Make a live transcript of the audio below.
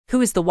who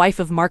is the wife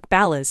of Mark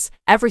Ballas.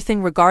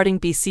 Everything regarding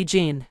BC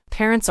Jean.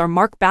 Parents are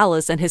Mark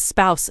Ballas and his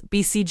spouse,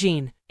 BC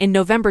Jean. In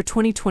November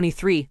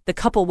 2023, the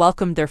couple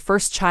welcomed their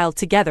first child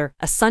together,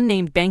 a son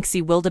named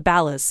Banksy Wilda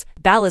Ballas.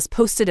 Ballas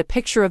posted a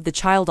picture of the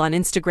child on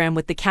Instagram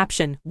with the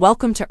caption,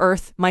 "Welcome to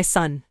Earth, my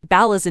son."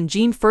 Ballas and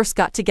Jean first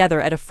got together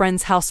at a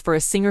friend's house for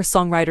a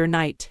singer-songwriter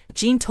night.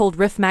 Jean told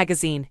Riff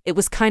magazine, "It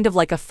was kind of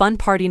like a fun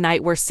party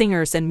night where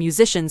singers and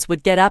musicians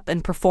would get up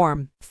and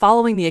perform."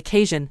 Following the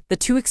occasion, the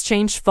two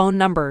exchanged phone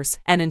numbers,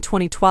 and in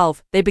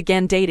 2012, they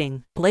began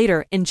dating.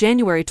 Later, in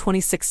January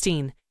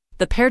 2016,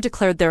 the pair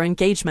declared their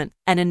engagement,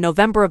 and in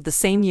November of the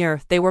same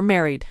year, they were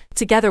married.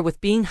 Together with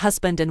being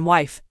husband and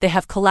wife, they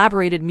have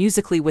collaborated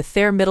musically with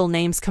their middle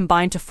names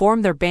combined to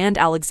form their band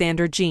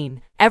Alexander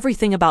Jean.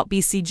 Everything about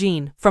BC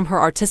Jean, from her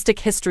artistic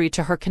history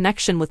to her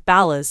connection with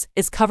Ballas,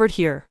 is covered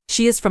here.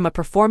 She is from a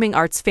performing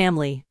arts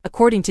family,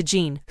 according to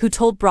Jean, who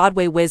told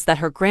Broadway Wiz that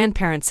her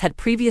grandparents had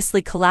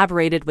previously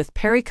collaborated with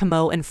Perry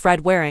Como and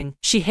Fred Waring.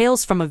 She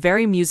hails from a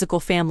very musical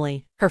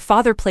family. Her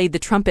father played the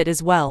trumpet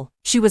as well.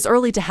 She was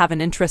early to have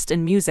an interest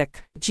in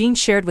music. Jean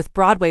shared with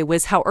Broadway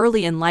Wiz how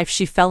early in life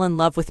she fell in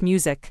love with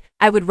music.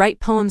 "I would write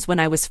poems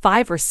when I was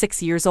 5 or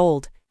 6 years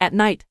old. At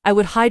night, I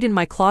would hide in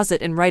my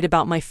closet and write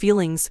about my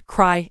feelings,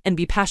 cry, and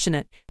be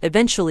passionate.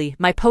 Eventually,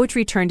 my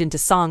poetry turned into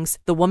songs,"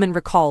 the woman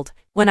recalled.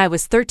 "When I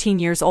was 13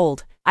 years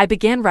old, I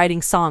began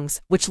writing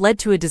songs, which led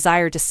to a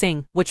desire to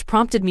sing, which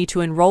prompted me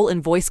to enroll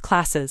in voice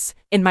classes.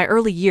 In my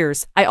early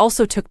years, I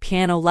also took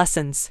piano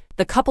lessons."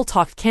 The couple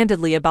talked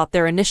candidly about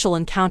their initial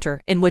encounter,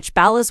 in which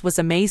Ballas was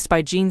amazed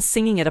by Jean's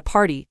singing at a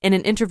party. In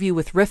an interview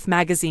with Riff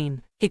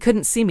magazine, "He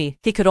couldn't see me,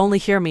 he could only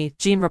hear me,"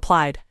 Jean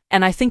replied.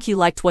 "And I think he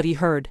liked what he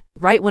heard.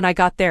 Right when I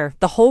got there,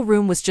 the whole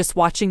room was just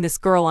watching this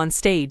girl on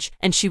stage,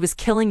 and she was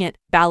killing it,"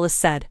 Ballas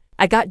said.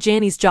 "I got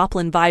Janis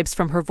Joplin vibes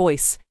from her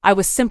voice. I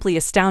was simply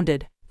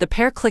astounded." The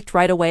pair clicked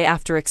right away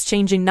after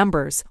exchanging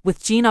numbers,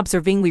 with Jean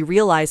observing, "We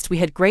realized we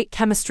had great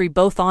chemistry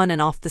both on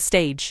and off the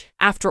stage."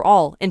 After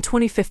all, in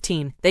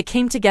 2015, they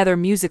came together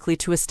musically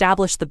to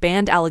establish the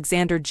band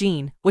Alexander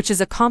Jean, which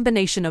is a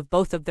combination of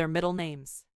both of their middle names.